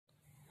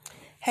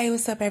Hey,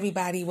 what's up,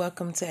 everybody?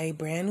 Welcome to a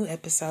brand new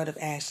episode of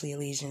Ashley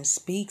Elysian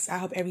Speaks. I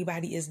hope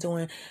everybody is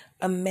doing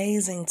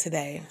amazing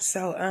today.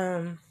 So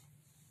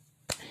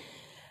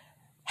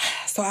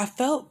I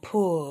felt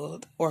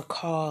pulled or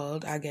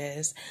called, I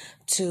guess,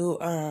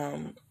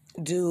 to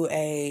do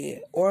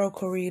a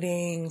oracle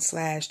reading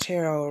 /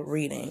 tarot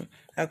reading.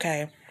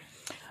 Okay.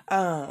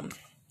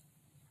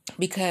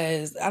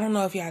 Because I don't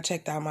know if y'all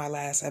checked out my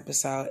last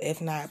episode. If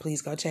not,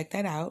 please go check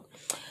that out.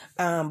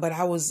 But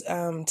I was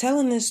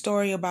telling this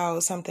story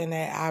about something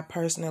that I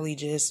personally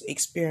just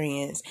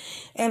experienced,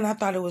 and I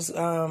thought it was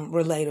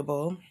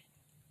relatable,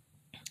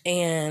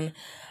 and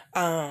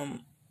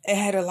it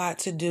had a lot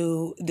to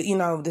do.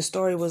 The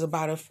story was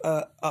about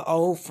a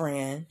old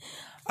friend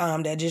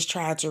that just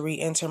tried to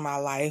re-enter my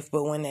life,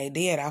 but when they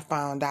did, I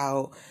found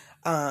out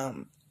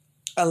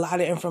a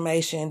lot of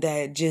information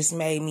that just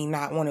made me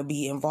not want to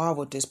be involved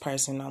with this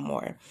person no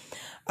more.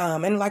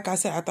 And like I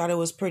said, I thought it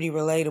was pretty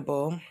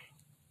relatable.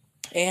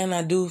 And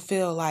I do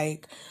feel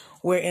like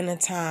we're in a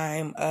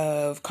time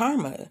of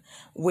karma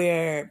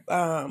where,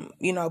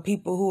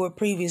 people who were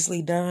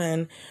previously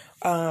done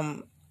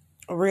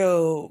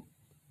real,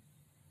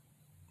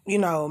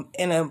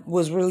 and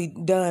was really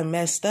done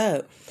messed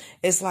up.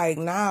 It's like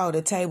now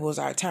the tables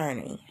are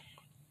turning.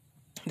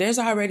 There's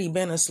already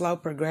been a slow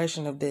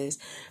progression of this,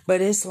 but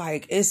it's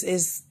like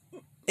it's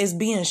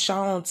being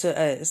shown to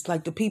us,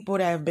 like the people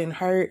that have been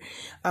hurt,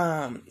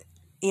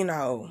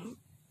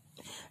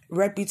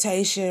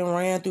 reputation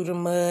ran through the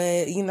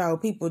mud,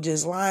 people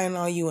just lying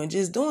on you and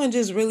just doing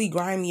just really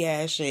grimy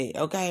ass shit,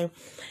 okay?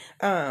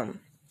 The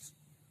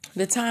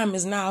time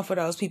is now for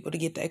those people to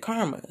get their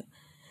karma,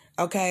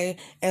 okay?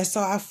 And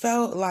so I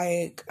felt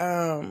like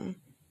I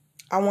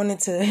wanted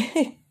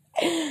to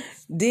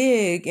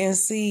dig and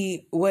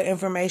see what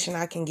information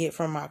I can get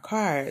from my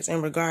cards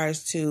in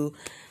regards to,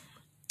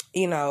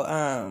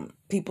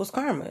 people's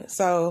karma.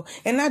 So,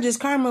 and not just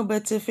karma,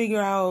 but to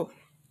figure out,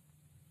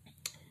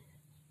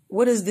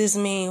 what does this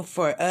mean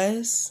for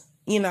us?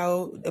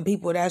 The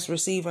people that's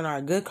receiving our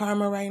good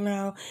karma right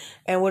now.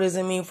 And what does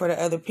it mean for the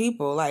other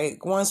people?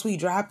 Like, once we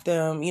drop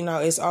them,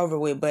 it's over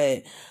with.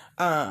 But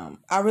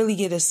I really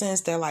get a sense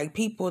that, like,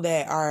 people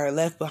that are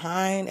left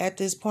behind at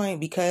this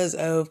point because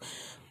of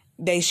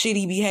their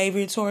shitty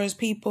behavior towards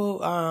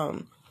people,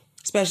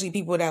 especially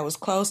people that was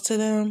close to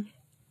them,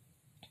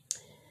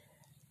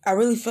 I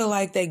really feel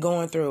like they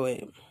going through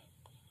it.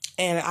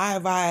 And I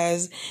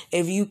advise,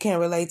 if you can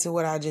relate to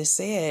what I just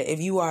said,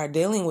 if you are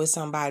dealing with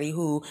somebody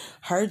who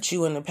hurt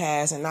you in the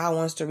past and now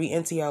wants to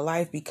re-enter your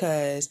life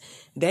because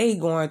they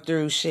going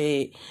through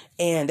shit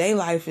and their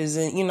life is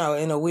in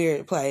a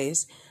weird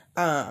place,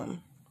 I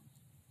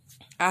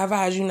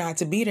advise you not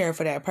to be there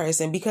for that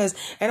person, because,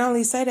 and I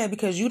only say that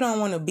because you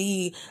don't want to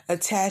be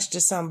attached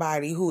to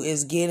somebody who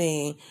is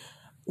getting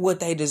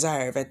what they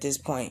deserve at this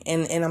point.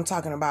 And I'm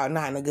talking about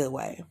not in a good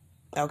way.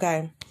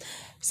 Okay.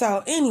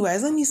 So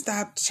anyways, let me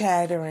stop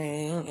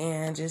chattering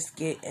and just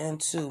get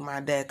into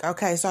my deck.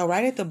 Okay, so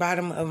right at the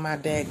bottom of my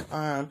deck,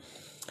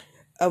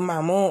 of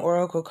my Moon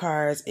Oracle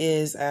cards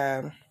is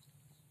air.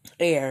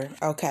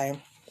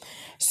 Okay,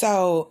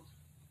 so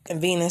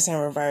Venus in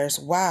reverse.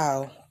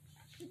 Wow.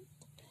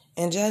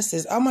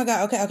 Injustice. Oh my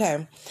God.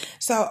 Okay.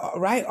 So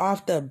right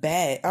off the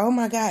bat, oh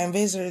my God,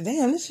 Invisor.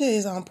 Damn, this shit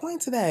is on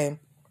point today.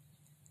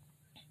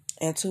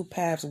 And two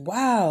paths.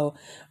 Wow,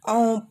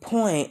 on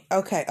point.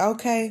 Okay.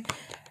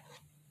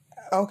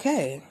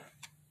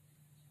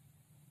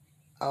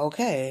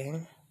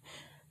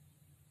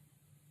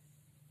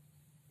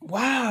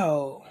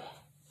 Wow.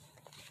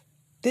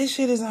 This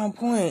shit is on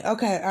point.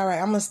 Okay, all right.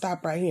 I'm gonna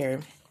stop right here.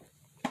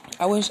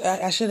 I wish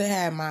I should have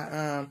had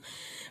my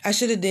I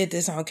should have did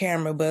this on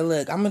camera, but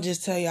look, I'm gonna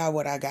just tell y'all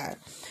what I got.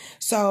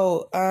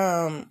 So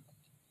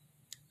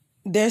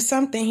there's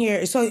something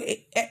here. So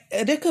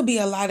there could be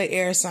a lot of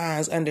air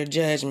signs under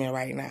judgment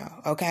right now,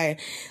 okay?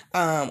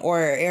 Or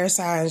air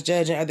signs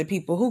judging other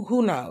people.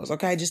 Who knows,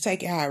 okay? Just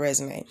take it how it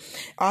resonates.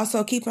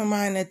 Also, keep in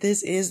mind that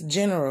this is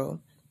general.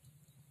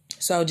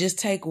 So just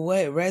take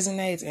what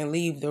resonates and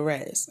leave the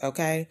rest,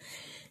 okay?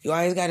 You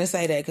always got to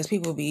say that because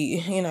people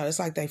be, it's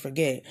like they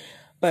forget.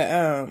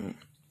 But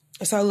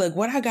so look,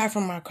 what I got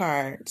from my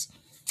cards,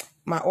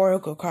 my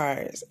oracle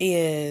cards,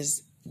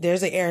 is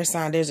there's an air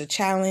sign. There's a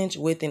challenge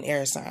with an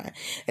air sign.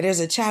 And there's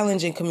a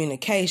challenge in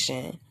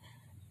communication,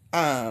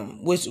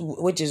 which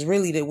is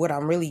really what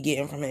I'm really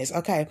getting from this.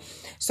 Okay,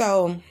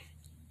 so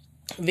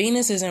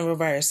Venus is in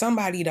reverse.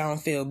 Somebody don't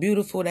feel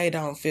beautiful. They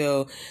don't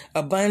feel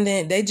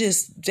abundant. They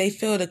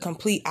feel the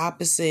complete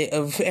opposite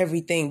of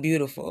everything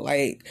beautiful.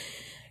 Like,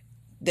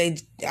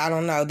 I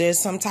don't know. There's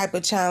some type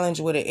of challenge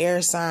with an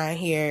air sign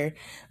here.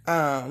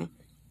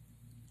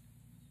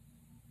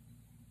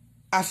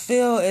 I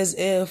feel as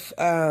if,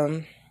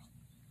 I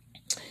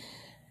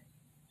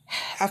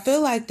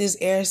feel like this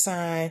air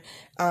sign,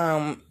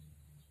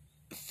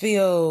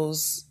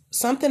 feels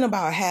something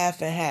about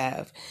half and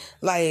half.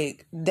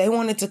 Like, they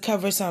wanted to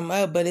cover something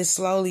up, but it's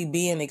slowly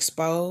being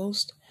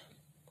exposed.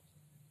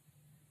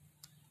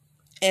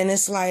 And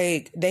it's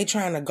like they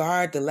trying to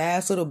guard the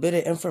last little bit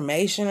of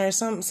information or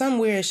some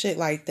weird shit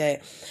like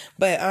that.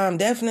 But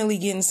definitely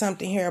getting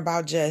something here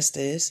about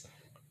justice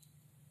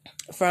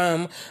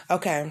from,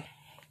 okay.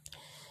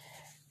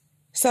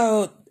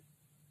 So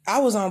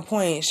I was on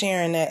point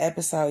sharing that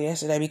episode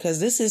yesterday because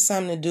this is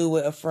something to do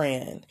with a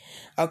friend.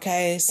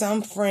 Okay.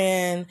 Some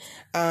friend,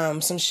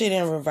 some shit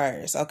in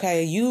reverse.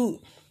 Okay. You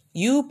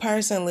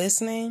person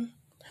listening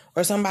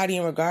or somebody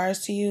in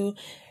regards to you,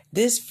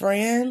 this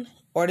friend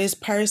or this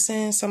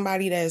person,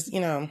 somebody that's,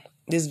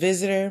 this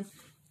visitor,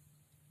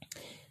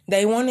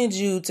 they wanted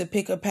you to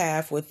pick a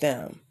path with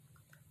them,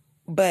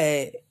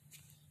 but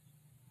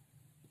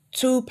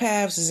 2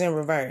 paths is in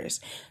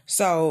reverse.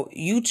 So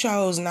you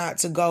chose not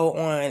to go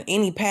on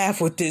any path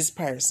with this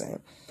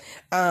person,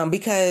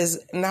 because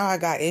now I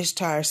got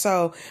Ishtar.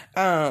 So,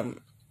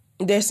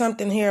 there's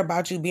something here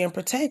about you being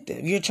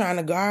protective. You're trying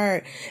to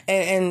guard,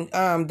 and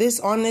this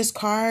on this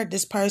card,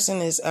 this person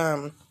is,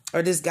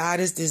 or this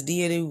goddess, this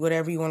deity,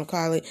 whatever you want to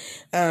call it,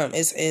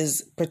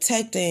 is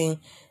protecting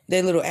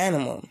their little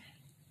animal.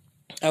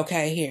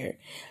 Okay, here.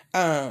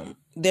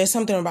 There's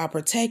something about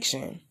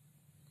protection.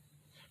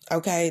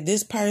 Okay,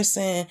 this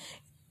person,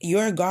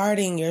 you're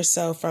guarding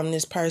yourself from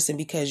this person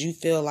because you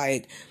feel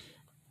like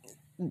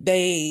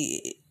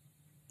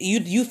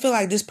you feel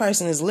like this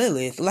person is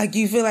Lilith. Like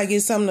you feel like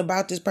it's something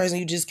about this person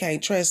you just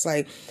can't trust.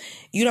 Like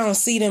you don't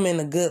see them in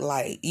a good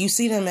light. You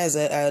see them as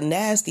a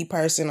nasty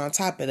person on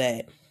top of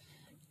that.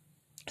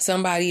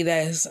 Somebody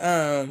that's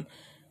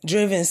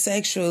driven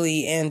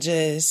sexually and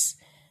just,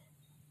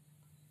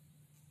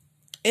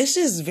 it's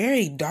just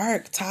very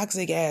dark,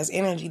 toxic ass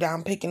energy that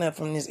I'm picking up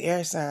from this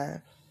air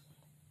sign.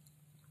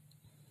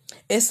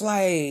 It's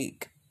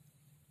like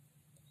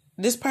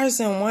this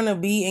person want to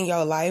be in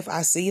your life.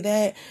 I see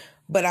that,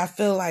 but I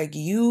feel like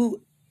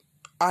you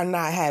are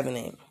not having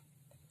it.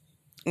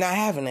 Not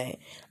having it.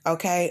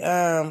 Okay.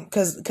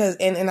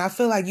 And I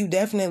feel like you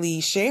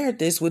definitely shared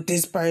this with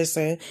this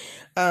person.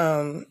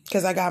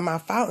 Cause I got my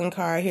fountain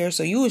card here.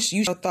 So you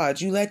thought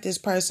you let this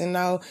person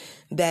know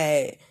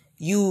that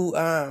you,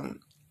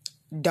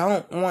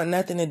 don't want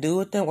nothing to do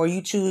with them, or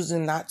you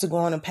choosing not to go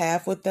on a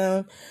path with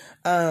them.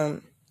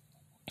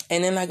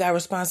 And then I got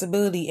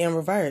responsibility in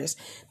reverse.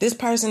 This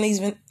person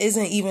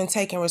isn't even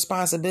taking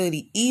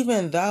responsibility,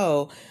 even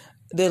though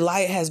the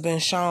light has been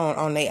shown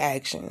on their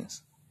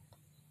actions.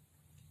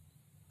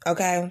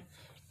 Okay.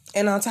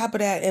 And on top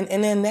of that,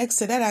 and then next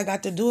to that, I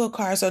got the dual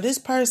card. So this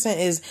person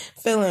is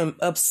feeling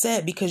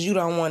upset because you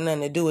don't want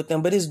nothing to do with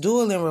them, but it's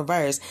dual in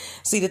reverse.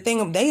 See, the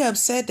thing, they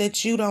upset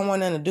that you don't want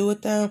nothing to do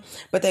with them,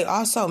 but they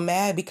also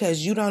mad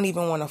because you don't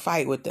even want to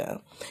fight with them.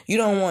 You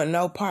don't want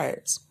no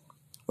parts.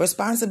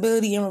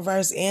 Responsibility in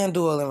reverse and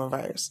dual in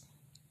reverse.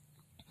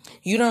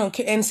 You don't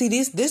care. And see,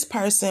 this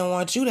person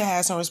wants you to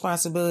have some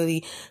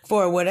responsibility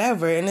for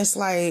whatever. And it's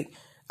like,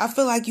 I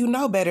feel like you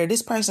know better.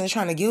 This person is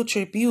trying to guilt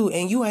trip you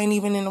and you ain't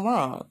even in the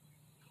wrong.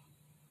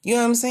 You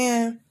know what I'm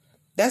saying?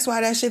 That's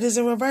why that shit is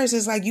in reverse.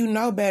 It's like you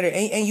know better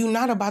and you're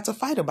not about to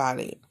fight about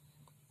it.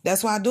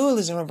 That's why dual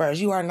is in reverse.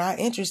 You are not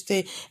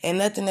interested in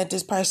nothing that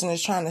this person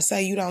is trying to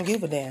say. You don't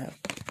give a damn.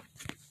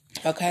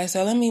 Okay,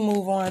 so let me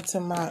move on to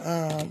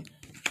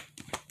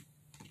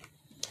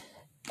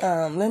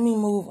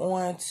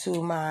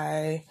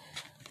my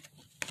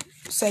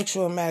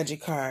sexual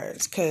magic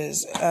cards,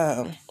 cause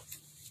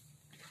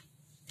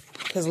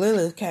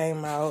Lilith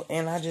came out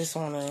and I just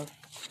want to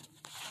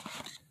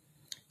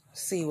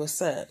see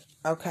what's up.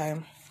 Okay.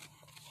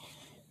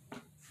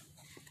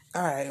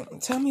 All right.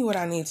 Tell me what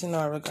I need to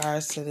know in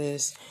regards to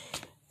this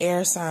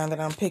air sign that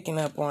I'm picking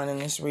up on in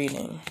this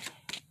reading.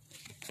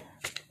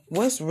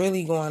 What's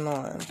really going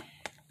on?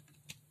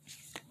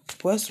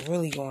 What's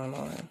really going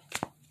on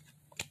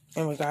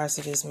in regards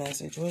to this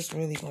message? What's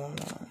really going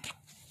on?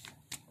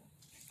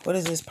 What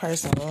does this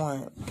person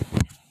want?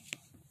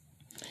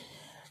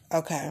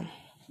 Okay.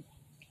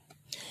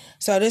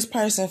 So this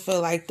person feel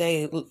like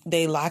they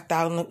locked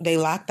out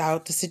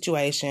the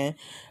situation.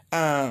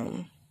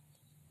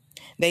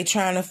 They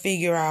trying to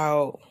figure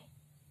out.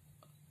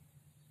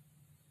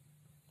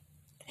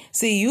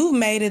 See, you've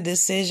made a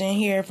decision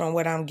here from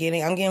what I'm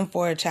getting. I'm getting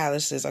 4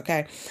 chalices,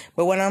 okay?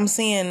 But what I'm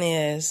seeing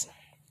is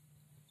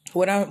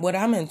what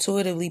I'm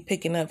intuitively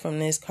picking up from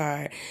this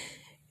card.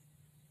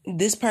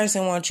 This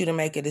person wants you to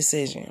make a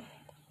decision.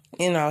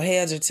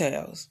 Heads or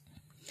tails.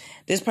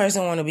 This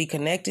person want to be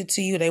connected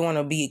to you. They want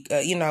to be,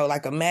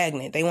 like a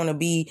magnet. They want to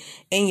be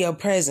in your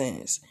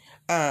presence.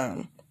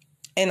 And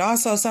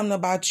also something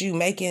about you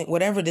making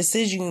whatever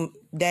decision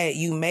that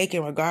you make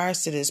in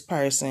regards to this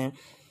person.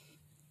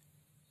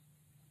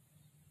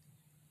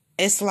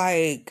 It's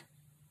like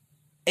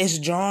it's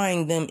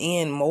drawing them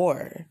in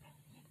more.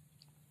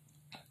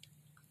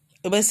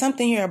 But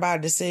something here about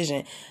a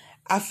decision.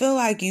 I feel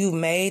like you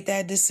made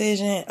that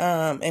decision,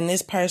 and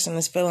this person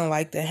is feeling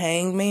like the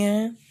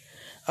hangman.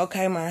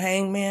 Okay, my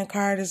hangman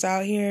card is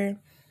out here.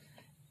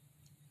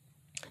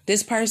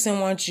 This person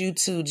wants you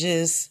to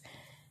just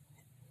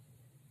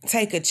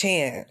take a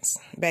chance,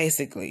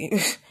 basically.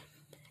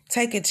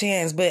 Take a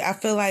chance. But I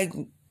feel like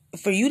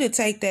for you to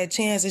take that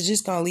chance is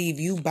just gonna leave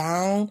you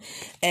bound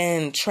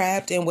and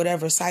trapped in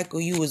whatever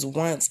cycle you was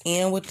once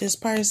in with this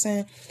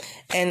person.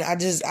 And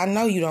I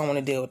know you don't want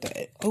to deal with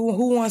that.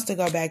 Who wants to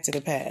go back to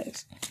the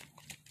past?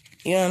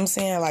 You know what I'm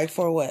saying? Like,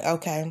 for what?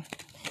 Okay.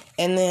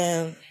 And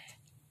then,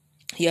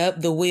 yep,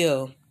 the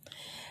wheel.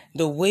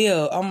 The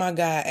wheel. Oh my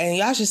God. And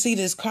y'all should see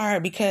this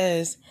card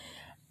because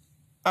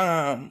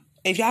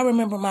if y'all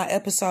remember my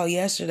episode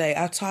yesterday,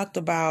 I talked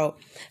about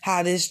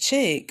how this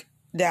chick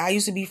that I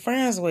used to be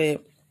friends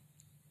with,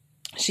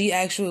 she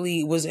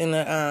actually was in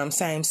a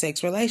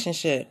same-sex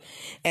relationship.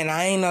 And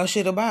I ain't know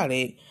shit about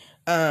it.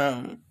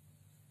 And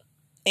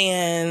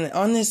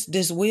on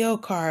this wheel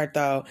card,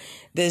 though,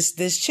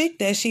 this chick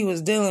that she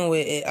was dealing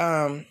with,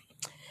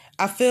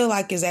 I feel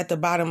like is at the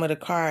bottom of the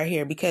card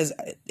here because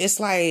it's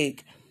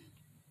like,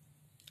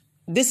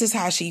 this is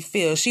how she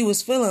feels. She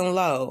was feeling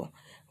low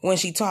when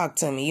she talked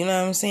to me, you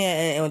know what I'm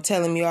saying? And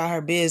telling me all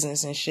her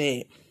business and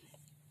shit.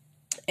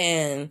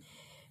 And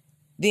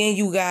then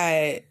you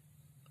got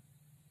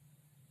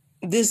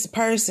this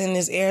person,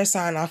 this air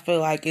sign, I feel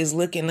like is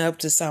looking up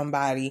to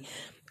somebody.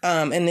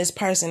 And this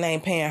person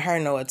ain't paying her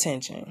no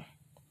attention.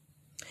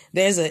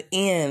 There's an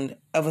end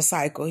of a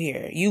cycle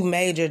here. You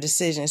made your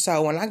decision.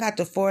 So when I got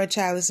the 4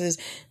 chalices,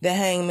 the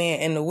hangman,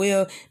 and the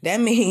wheel, that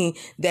means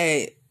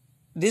that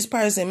this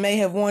person may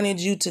have wanted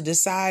you to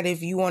decide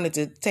if you wanted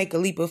to take a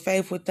leap of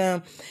faith with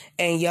them,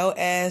 and your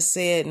ass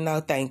said,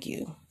 no, thank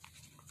you.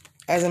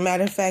 As a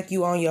matter of fact,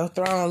 you on your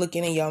throne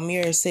looking in your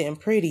mirror sitting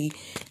pretty.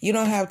 You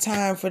don't have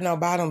time for no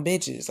bottom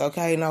bitches,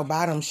 okay? No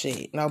bottom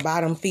shit. No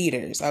bottom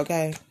feeders,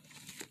 okay?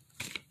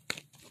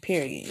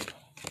 Period.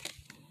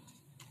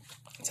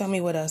 Tell me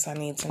what else I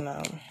need to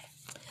know.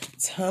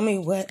 Tell me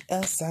what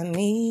else I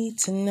need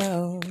to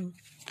know.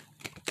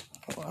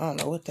 Oh, I don't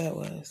know what that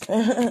was.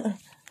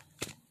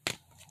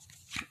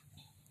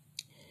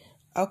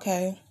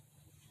 Okay.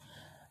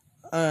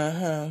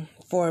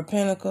 4 of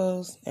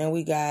Pentacles, and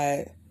we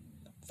got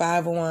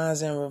 5 of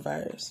Wands in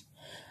reverse.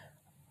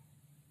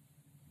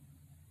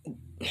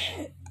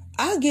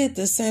 I get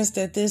the sense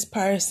that this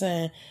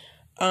person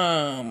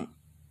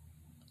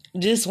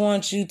just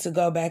wants you to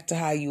go back to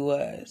how you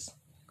was.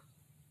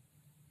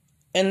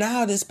 And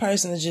now this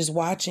person is just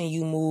watching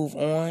you move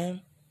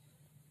on.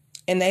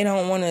 And they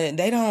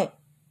don't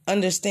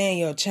understand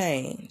your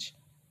change.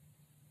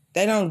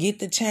 They don't get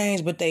the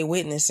change, but they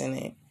witnessing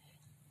it.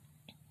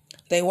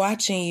 They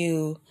watching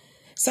you.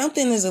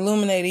 Something is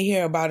illuminated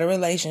here about a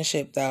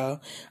relationship, though.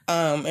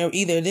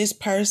 Either this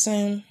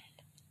person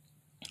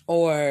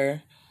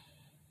or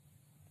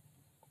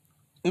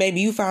maybe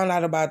you found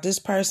out about this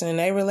person in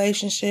a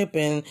relationship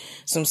and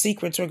some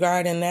secrets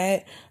regarding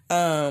that.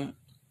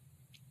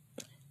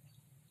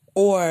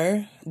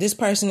 Or this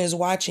person is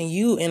watching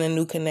you in a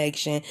new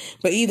connection.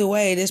 But either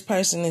way, this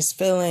person is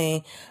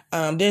feeling,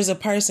 there's a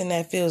person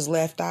that feels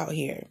left out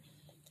here.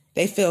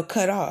 They feel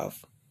cut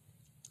off.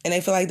 And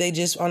they feel like they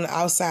just on the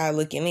outside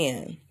looking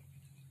in.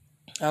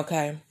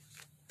 Okay.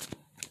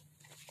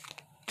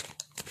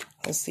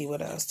 Let's see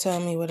what else. Tell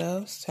me what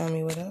else. Tell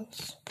me what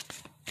else.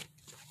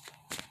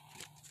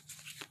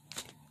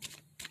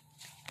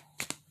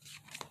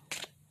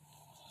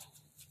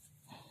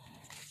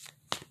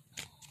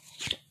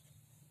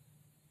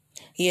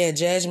 Yeah,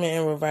 Judgment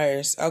in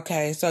reverse.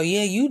 Okay, so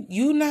yeah,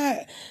 you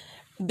not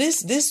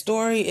this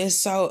story is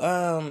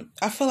so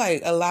I feel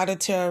like a lot of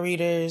tarot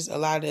readers, a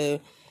lot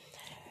of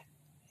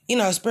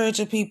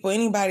spiritual people,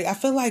 anybody, I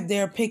feel like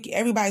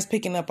everybody's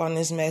picking up on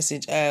this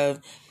message of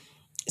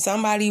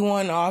somebody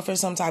wanting to offer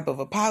some type of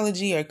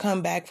apology or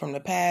come back from the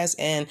past,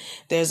 and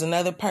there's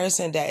another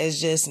person that is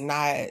just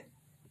not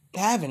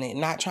having it,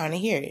 not trying to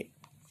hear it.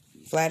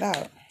 Flat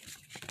out.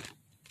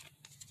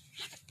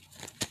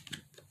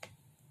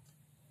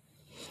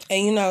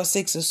 And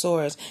 6 of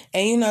Swords.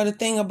 And the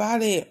thing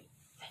about it,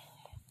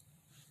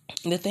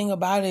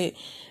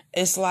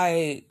 it's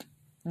like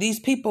these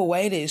people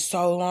waited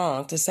so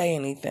long to say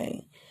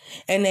anything.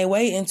 And they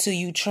wait until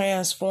you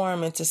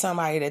transform into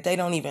somebody that they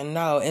don't even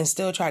know and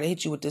still try to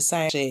hit you with the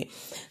same shit.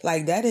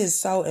 Like, that is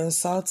so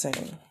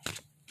insulting.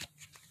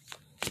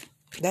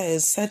 That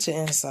is such an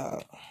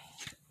insult.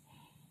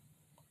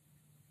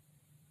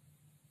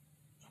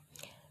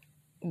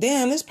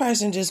 Damn, this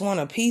person just want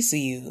a piece of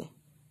you.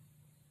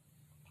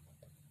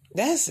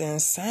 That's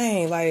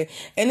insane. Like,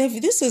 and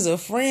if this is a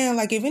friend,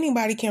 like if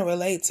anybody can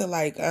relate to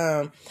like,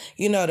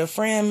 the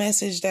friend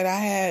message that I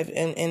have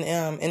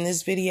in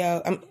this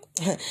video,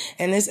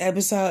 in this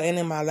episode and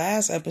in my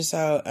last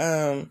episode,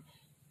 I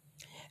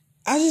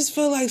just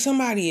feel like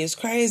somebody is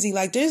crazy.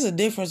 Like, there's a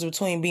difference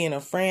between being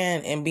a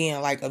friend and being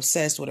like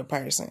obsessed with a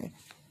person.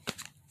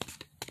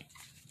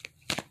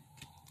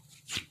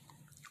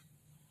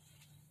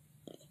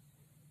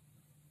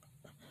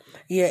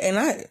 Yeah,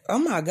 and oh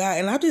my God,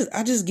 and I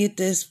just get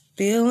this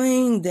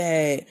feeling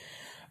that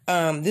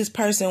this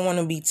person want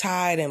to be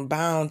tied and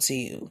bound to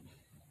you.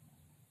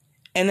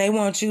 And they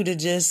want you to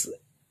just,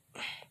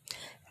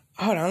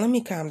 hold on, let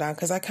me calm down,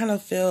 because I kind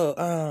of feel,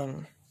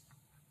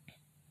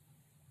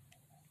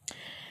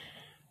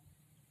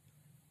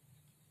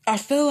 I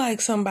feel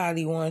like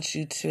somebody wants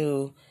you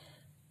to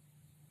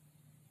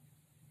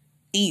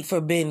eat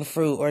forbidden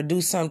fruit or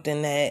do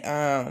something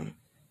that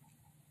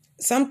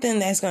something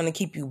that's going to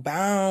keep you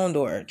bound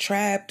or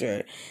trapped,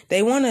 or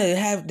they want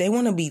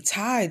to be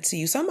tied to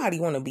you. Somebody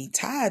want to be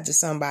tied to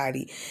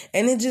somebody,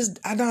 and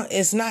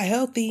it's not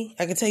healthy.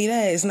 I can tell you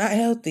that it's not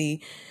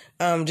healthy.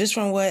 Just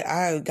from what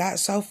I got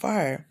so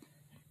far,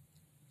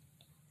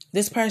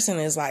 this person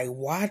is like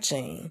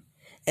watching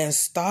and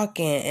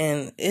stalking,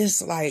 and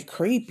it's like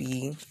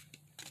creepy.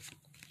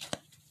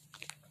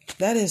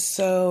 That is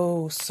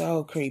so,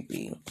 so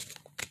creepy.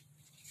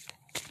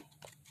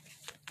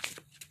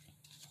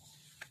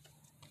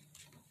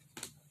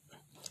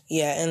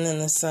 Yeah, and then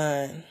the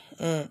sun.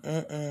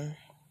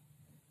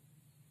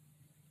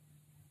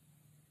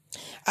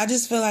 I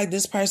just feel like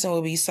this person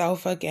would be so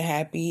fucking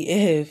happy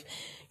if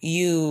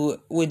you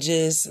would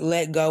just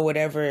let go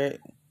whatever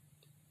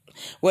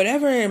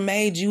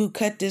made you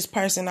cut this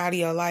person out of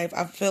your life.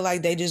 I feel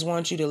like they just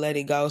want you to let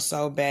it go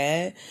so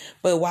bad.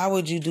 But why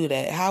would you do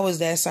that? How is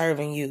that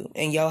serving you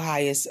and your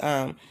highest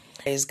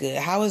is good?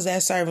 How is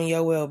that serving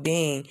your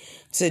well-being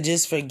to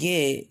just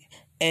forget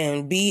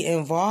and be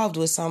involved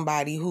with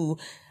somebody who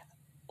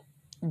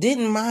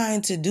didn't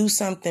mind to do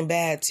something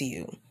bad to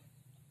you?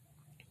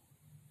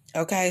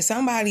 Okay,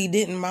 somebody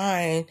didn't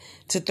mind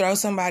to throw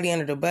somebody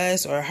under the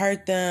bus or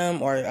hurt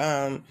them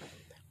or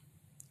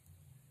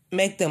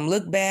make them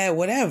look bad,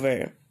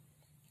 whatever.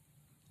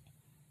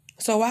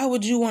 So why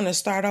would you want to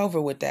start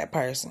over with that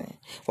person?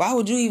 Why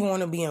would you even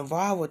want to be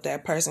involved with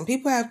that person?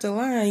 People have to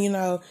learn,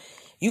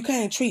 you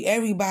can't treat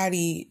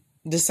everybody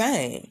the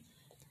same.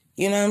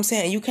 You know what I'm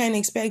saying? You can't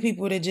expect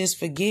people to just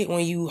forget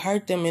when you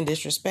hurt them and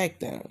disrespect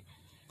them.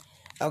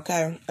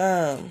 Okay.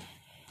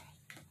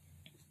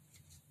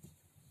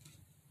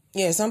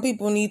 Yeah, some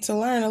people need to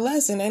learn a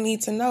lesson. They need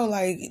to know,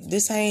 like,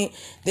 this ain't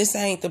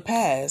the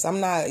past.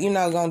 I'm not,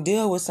 gonna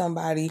deal with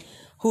somebody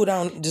who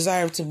don't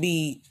deserve to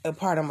be a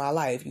part of my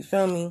life. You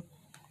feel me?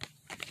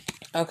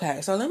 Okay,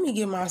 so let me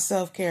get my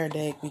self-care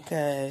deck,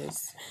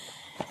 because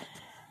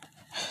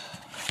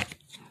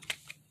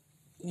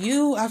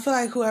I feel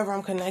like whoever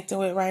I'm connecting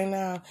with right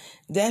now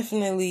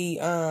definitely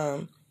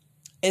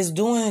is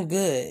doing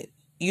good.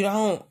 You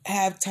don't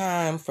have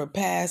time for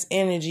past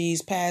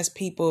energies, past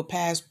people,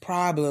 past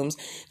problems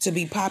to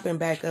be popping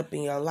back up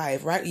in your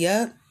life, right?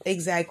 Yep,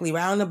 exactly.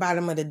 Right on the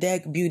bottom of the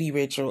deck, beauty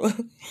ritual.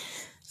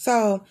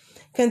 So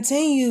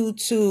continue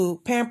to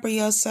pamper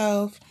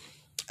yourself,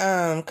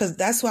 because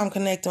that's who I'm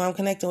connecting with. I'm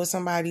connecting with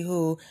somebody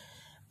who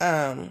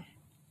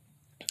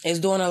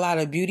is doing a lot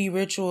of beauty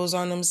rituals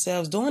on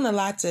themselves, doing a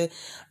lot to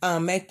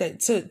make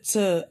that,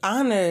 to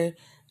honor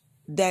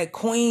that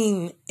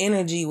queen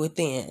energy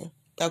within.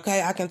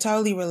 Okay, I can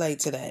totally relate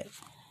to that.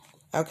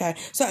 Okay,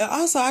 so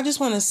also I just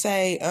want to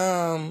say,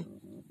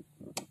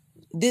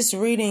 this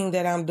reading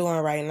that I'm doing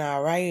right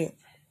now, right?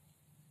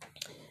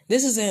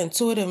 This is an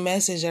intuitive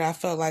message that I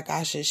felt like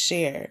I should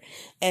share,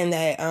 and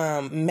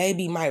that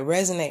maybe might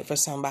resonate for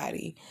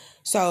somebody.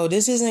 So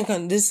this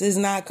is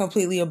not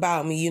completely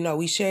about me.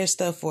 We share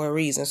stuff for a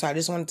reason. So I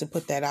just wanted to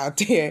put that out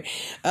there,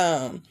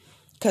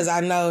 because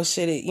I know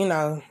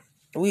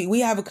we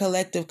have a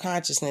collective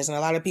consciousness, and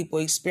a lot of people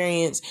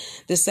experience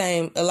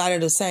a lot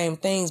of the same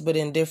things, but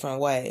in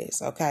different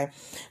ways. Okay.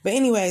 But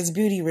anyways,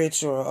 beauty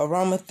ritual,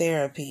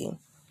 aromatherapy,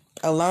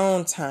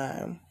 alone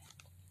time.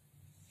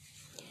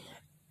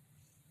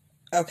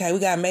 Okay. We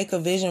got make a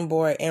vision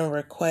board and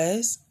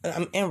request.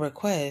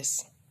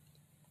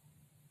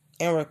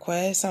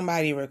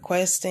 Somebody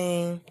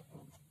requesting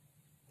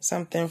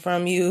something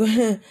from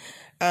you.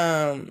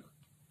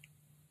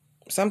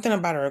 Something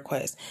about a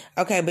request.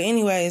 Okay. But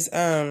anyways,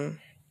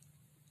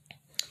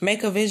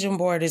 make a vision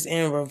board is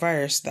in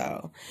reverse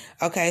though.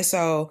 Okay,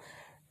 so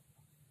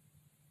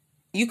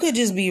you could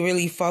just be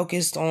really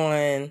focused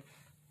on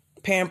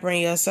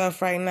pampering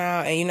yourself right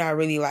now, and you're not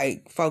really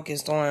like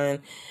focused on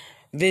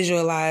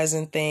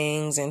visualizing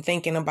things and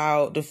thinking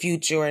about the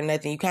future or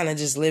nothing. You kind of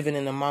just living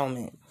in the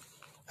moment.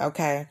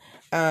 Okay.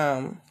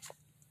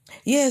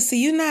 Yeah, so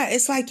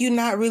it's like you're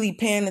not really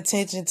paying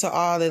attention to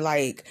all the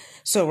like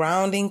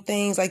surrounding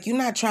things. Like you're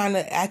not trying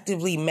to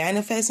actively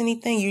manifest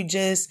anything. You're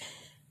just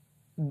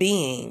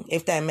being,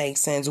 if that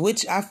makes sense,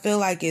 which I feel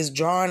like is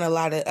drawing a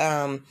lot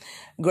of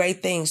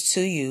great things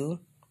to you.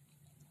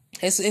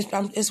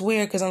 It's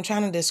weird because I'm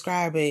trying to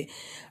describe it,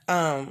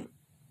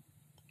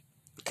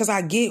 because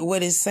I get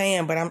what it's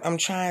saying, but I'm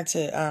trying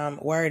to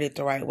word it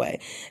the right way.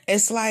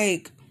 It's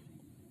like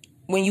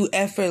when you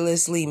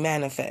effortlessly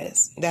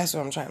manifest. That's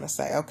what I'm trying to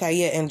say. Okay,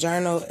 yeah, and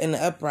journal in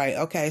the upright.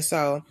 Okay,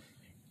 so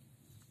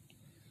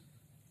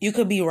you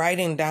could be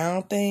writing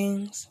down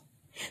things.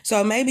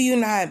 So maybe you're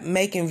not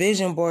making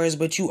vision boards,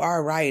 but you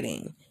are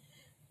writing.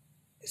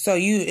 So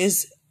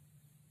it's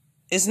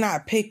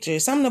not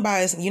pictures. Something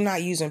about it, you're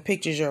not using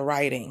pictures, you're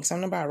writing.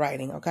 Something about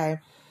writing, okay?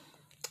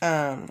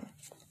 Yeah,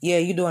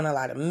 you're doing a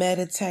lot of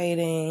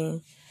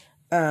meditating.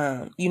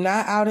 You're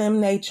not out in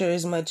nature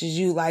as much as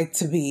you like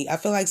to be. I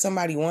feel like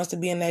somebody wants to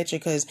be in nature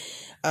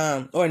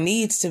or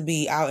needs to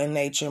be out in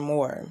nature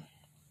more.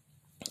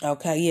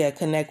 Okay, yeah,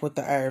 connect with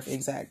the earth,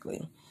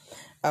 exactly.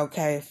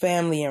 Okay,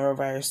 family in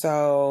reverse.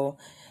 So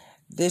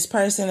this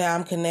person that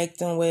I'm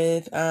connecting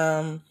with,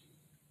 I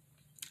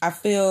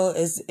feel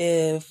as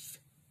if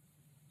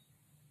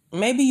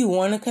maybe you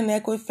want to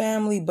connect with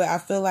family, but I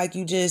feel like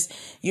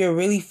you're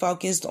really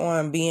focused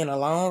on being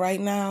alone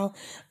right now.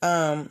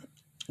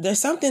 There's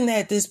something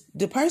that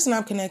the person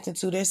I'm connected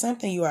to, there's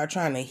something you are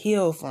trying to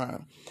heal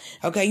from.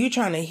 Okay, you're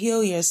trying to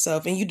heal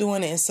yourself, and you're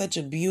doing it in such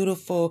a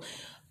beautiful,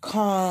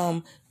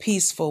 calm,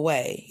 peaceful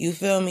way. You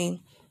feel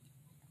me?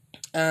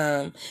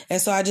 And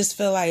so I just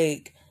feel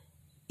like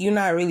you're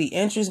not really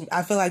interested.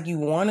 I feel like you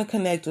want to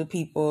connect with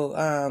people,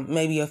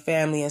 maybe your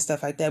family and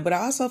stuff like that. But I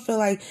also feel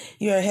like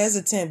you're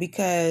hesitant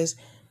because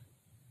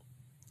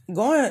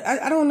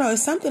I don't know,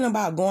 it's something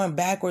about going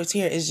backwards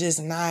here is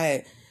just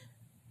not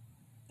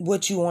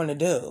what you want to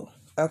do.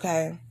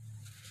 Okay.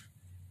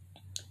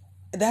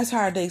 That's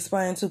hard to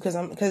explain too,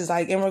 because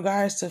like in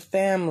regards to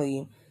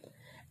family,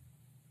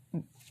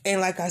 and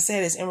like I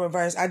said, it's in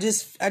reverse. I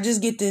just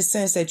get this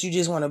sense that you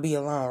just want to be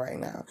alone right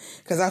now,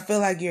 because I feel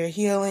like you're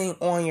healing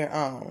on your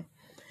own.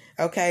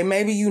 Okay,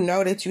 maybe you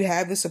know that you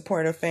have the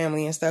support of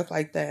family and stuff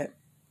like that,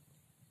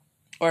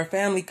 or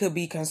family could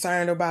be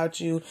concerned about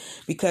you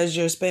because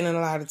you're spending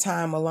a lot of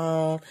time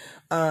alone.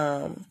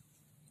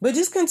 But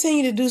just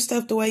continue to do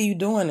stuff the way you're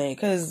doing it,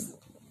 because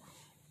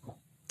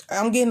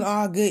I'm getting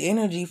all good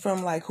energy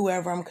from like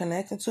whoever I'm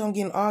connected to. I'm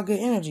getting all good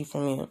energy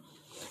from you.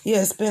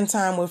 Yeah, spend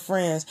time with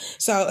friends.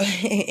 So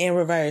in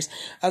reverse.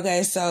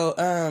 Okay, so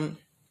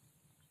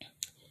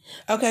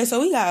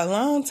we got a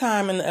long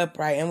time in the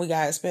upright, and we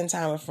got to spend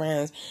time with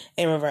friends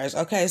in reverse.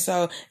 Okay,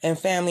 so and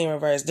family in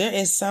reverse. There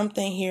is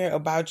something here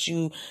about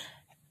you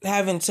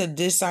having to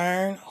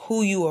discern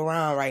who you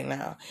around right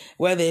now,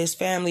 whether it's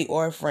family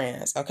or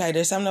friends. Okay,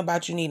 there's something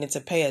about you needing to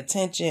pay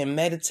attention,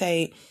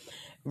 meditate,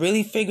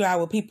 really figure out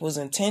what people's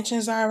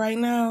intentions are right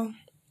now.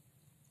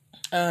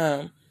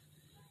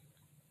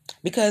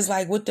 Because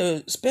like with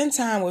the spend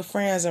time with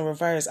friends in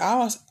reverse,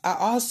 I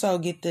also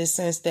get this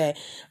sense that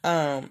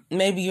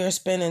maybe you're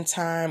spending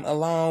time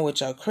alone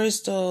with your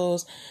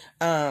crystals,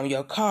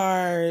 your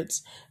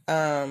cards,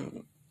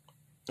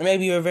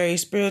 maybe you're a very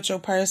spiritual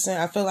person.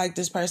 I feel like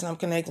this person I'm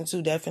connecting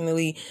to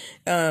definitely,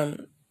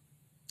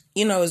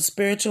 is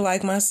spiritual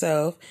like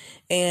myself,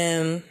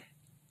 and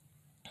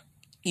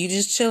you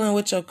just chilling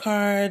with your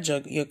cards,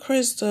 your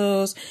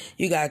crystals,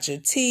 you got your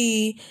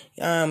tea,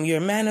 you're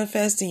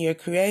manifesting, you're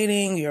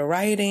creating, you're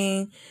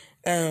writing,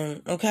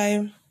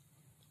 okay?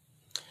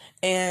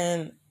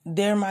 And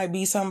there might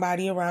be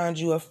somebody around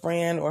you, a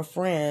friend or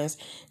friends,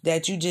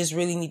 that you just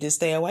really need to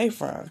stay away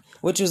from,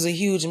 which was a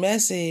huge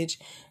message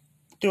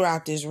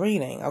throughout this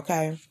reading,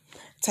 okay?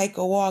 Take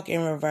a walk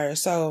in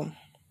reverse. So,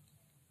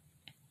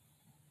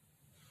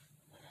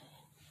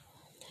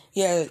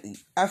 yeah,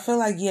 I feel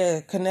like,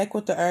 connect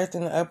with the earth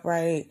and the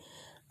upright,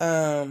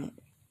 and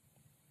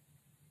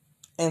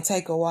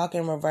take a walk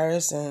in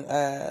reverse. And,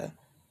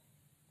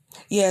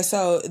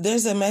 so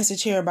there's a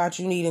message here about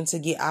you needing to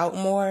get out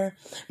more.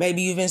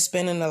 Maybe you've been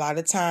spending a lot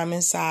of time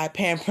inside,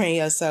 pampering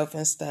yourself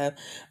and stuff.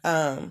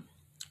 But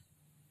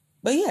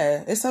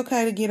yeah, it's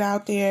okay to get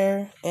out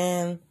there.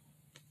 And,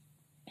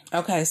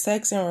 okay,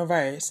 sex in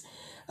reverse.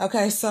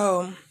 Okay,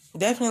 so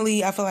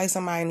definitely I feel like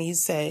somebody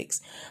needs sex,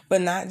 but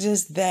not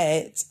just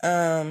that.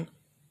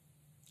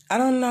 I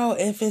don't know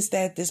if it's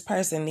that this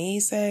person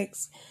needs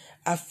sex.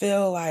 I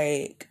feel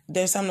like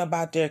there's something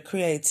about their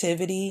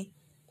creativity.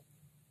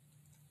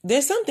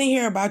 There's something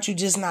here about you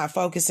just not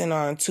focusing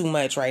on too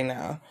much right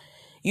now.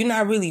 You're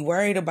not really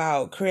worried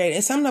about creating.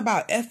 It's something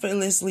about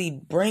effortlessly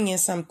bringing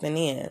something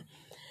in.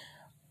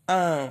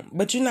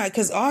 But you're not,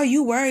 because all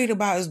you worried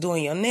about is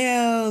doing your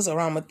nails,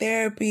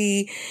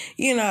 aromatherapy,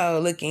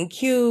 looking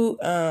cute,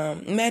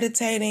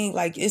 meditating.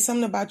 Like, it's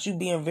something about you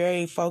being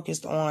very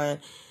focused on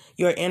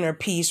your inner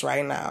peace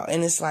right now.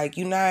 And it's like,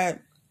 you're not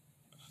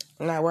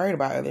worried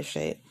about other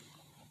shit.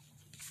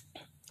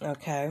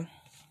 Okay.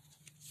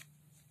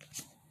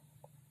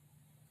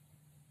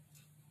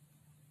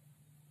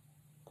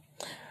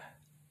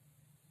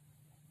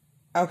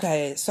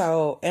 Okay,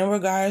 so in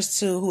regards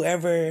to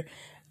whoever,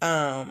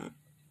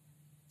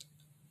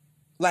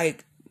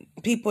 like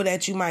people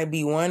that you might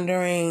be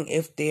wondering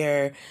if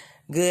they're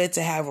good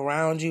to have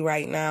around you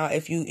right now,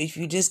 if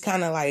you just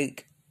kind of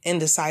like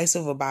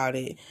indecisive about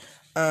it,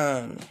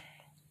 I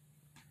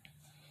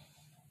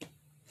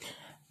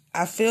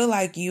feel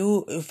like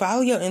you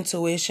follow your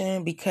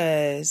intuition,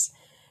 because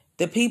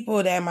the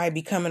people that might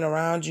be coming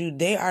around you,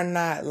 they're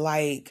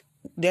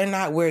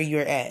not where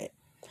you're at.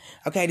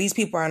 Okay, these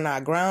people are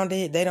not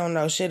grounded. They don't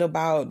know shit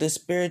about the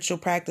spiritual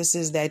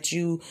practices that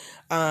you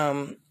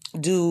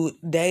do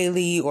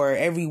daily or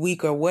every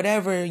week or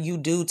whatever you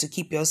do to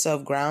keep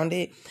yourself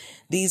grounded.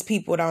 These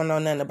people don't know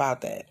nothing about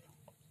that.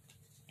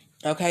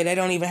 Okay, they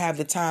don't even have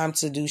the time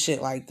to do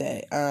shit like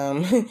that.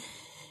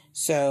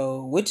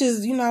 So, which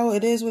is,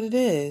 it is what it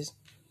is.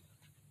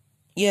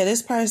 Yeah,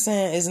 this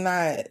person is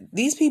not,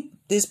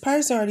 this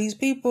person or these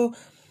people,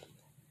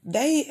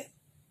 they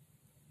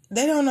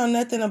don't know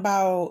nothing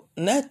about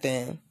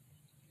nothing.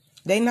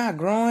 They not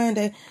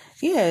growing.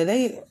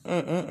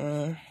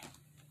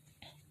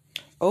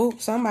 Oh,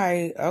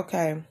 somebody,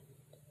 okay.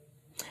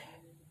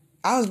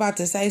 I was about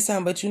to say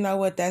something, but you know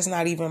what? That's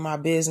not even my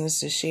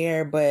business to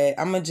share. But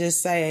I'm gonna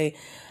just say,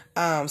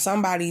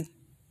 somebody,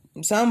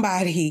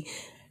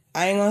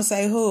 I ain't gonna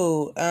say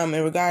who.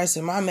 In regards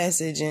to my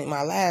message in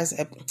my last,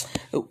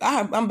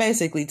 I'm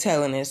basically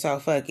telling it. So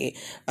fuck it.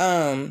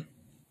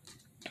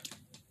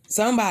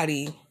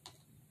 Somebody,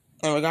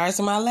 in regards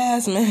to my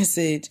last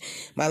message,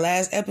 my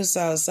last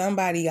episode,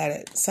 somebody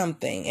got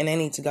something, and they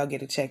need to go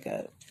get a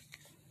checkup.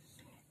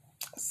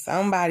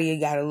 Somebody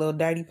got a little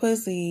dirty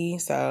pussy,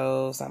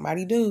 so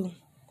somebody do.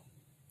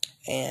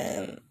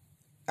 And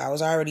I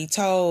was already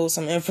told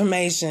some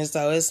information,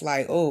 so it's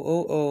like,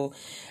 oh.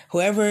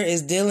 Whoever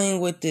is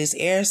dealing with this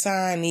air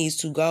sign needs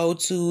to go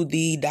to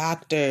the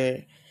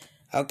doctor.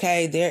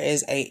 Okay, there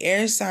is a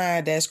air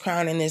sign that's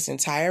crowning this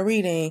entire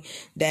reading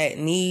that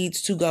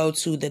needs to go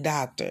to the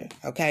doctor.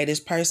 Okay, this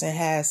person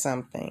has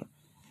something.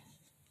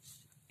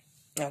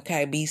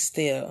 Okay, be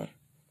still.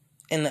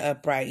 In the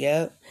upright,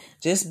 yep.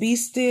 Just be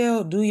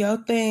still, do your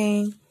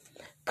thing,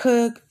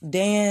 cook,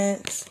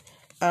 dance,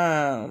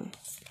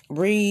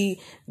 read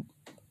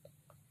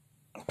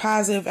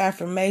positive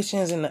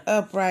affirmations in the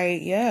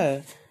upright,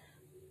 yeah.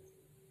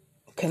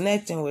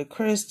 Connecting with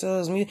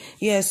crystals,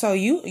 yeah. So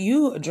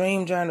you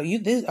dream journal,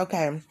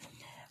 okay.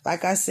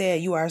 Like I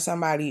said, you are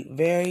somebody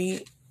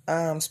very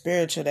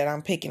spiritual that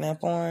I'm picking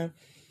up on.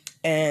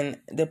 And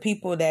the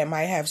people that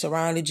might have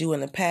surrounded you in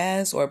the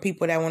past or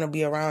people that want to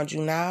be around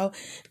you now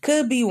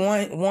could be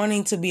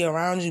wanting to be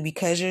around you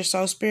because you're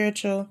so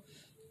spiritual,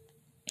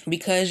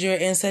 because you're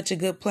in such a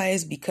good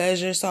place,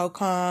 because you're so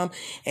calm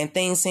and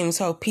things seem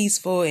so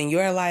peaceful in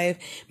your life.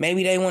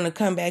 Maybe they want to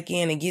come back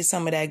in and get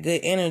some of that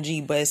good energy,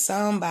 but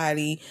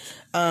somebody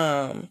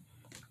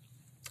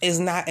is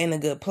not in a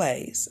good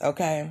place,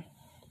 okay?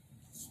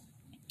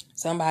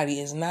 Somebody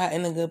is not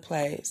in a good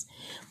place.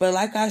 But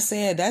like I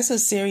said, that's a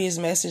serious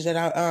message that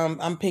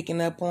I'm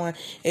picking up on.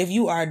 If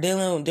you are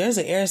there's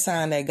an air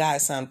sign that got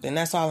something.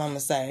 That's all I'm going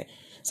to say.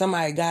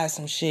 Somebody got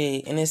some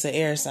shit and it's an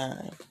air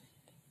sign.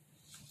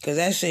 Because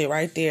that shit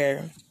right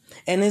there.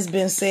 And it's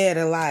been said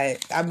a lot.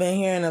 I've been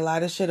hearing a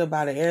lot of shit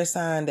about an air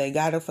sign that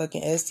got a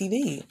fucking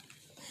STD.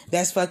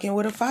 That's fucking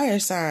with a fire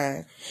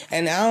sign.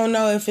 And I don't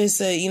know if it's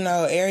a,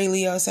 Aries,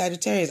 Leo,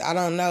 Sagittarius. I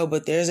don't know.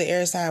 But there's an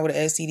air sign with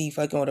an STD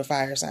fucking with a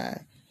fire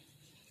sign.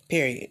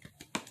 Period.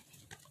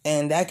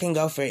 And that can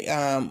go for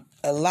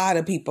a lot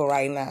of people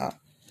right now.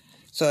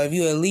 So if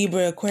you're a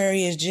Libra,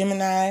 Aquarius,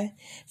 Gemini,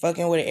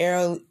 fucking with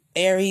an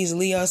Aries,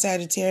 Leo,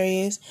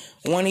 Sagittarius,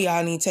 one of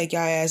y'all need to take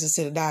y'all asses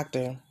to the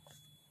doctor.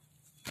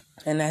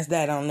 And that's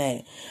that on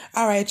that.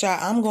 All right, y'all.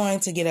 I'm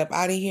going to get up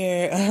out of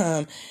here.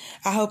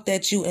 I hope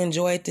that you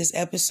enjoyed this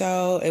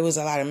episode. It was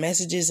a lot of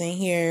messages in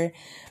here.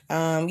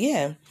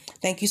 Yeah.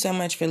 Thank you so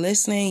much for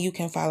listening. You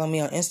can follow me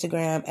on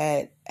Instagram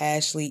at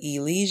Ashley E.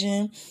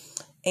 Legion.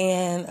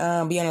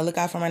 And be on the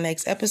lookout for my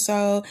next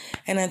episode.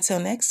 And until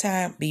next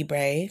time, be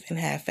brave and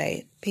have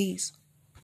faith. Peace.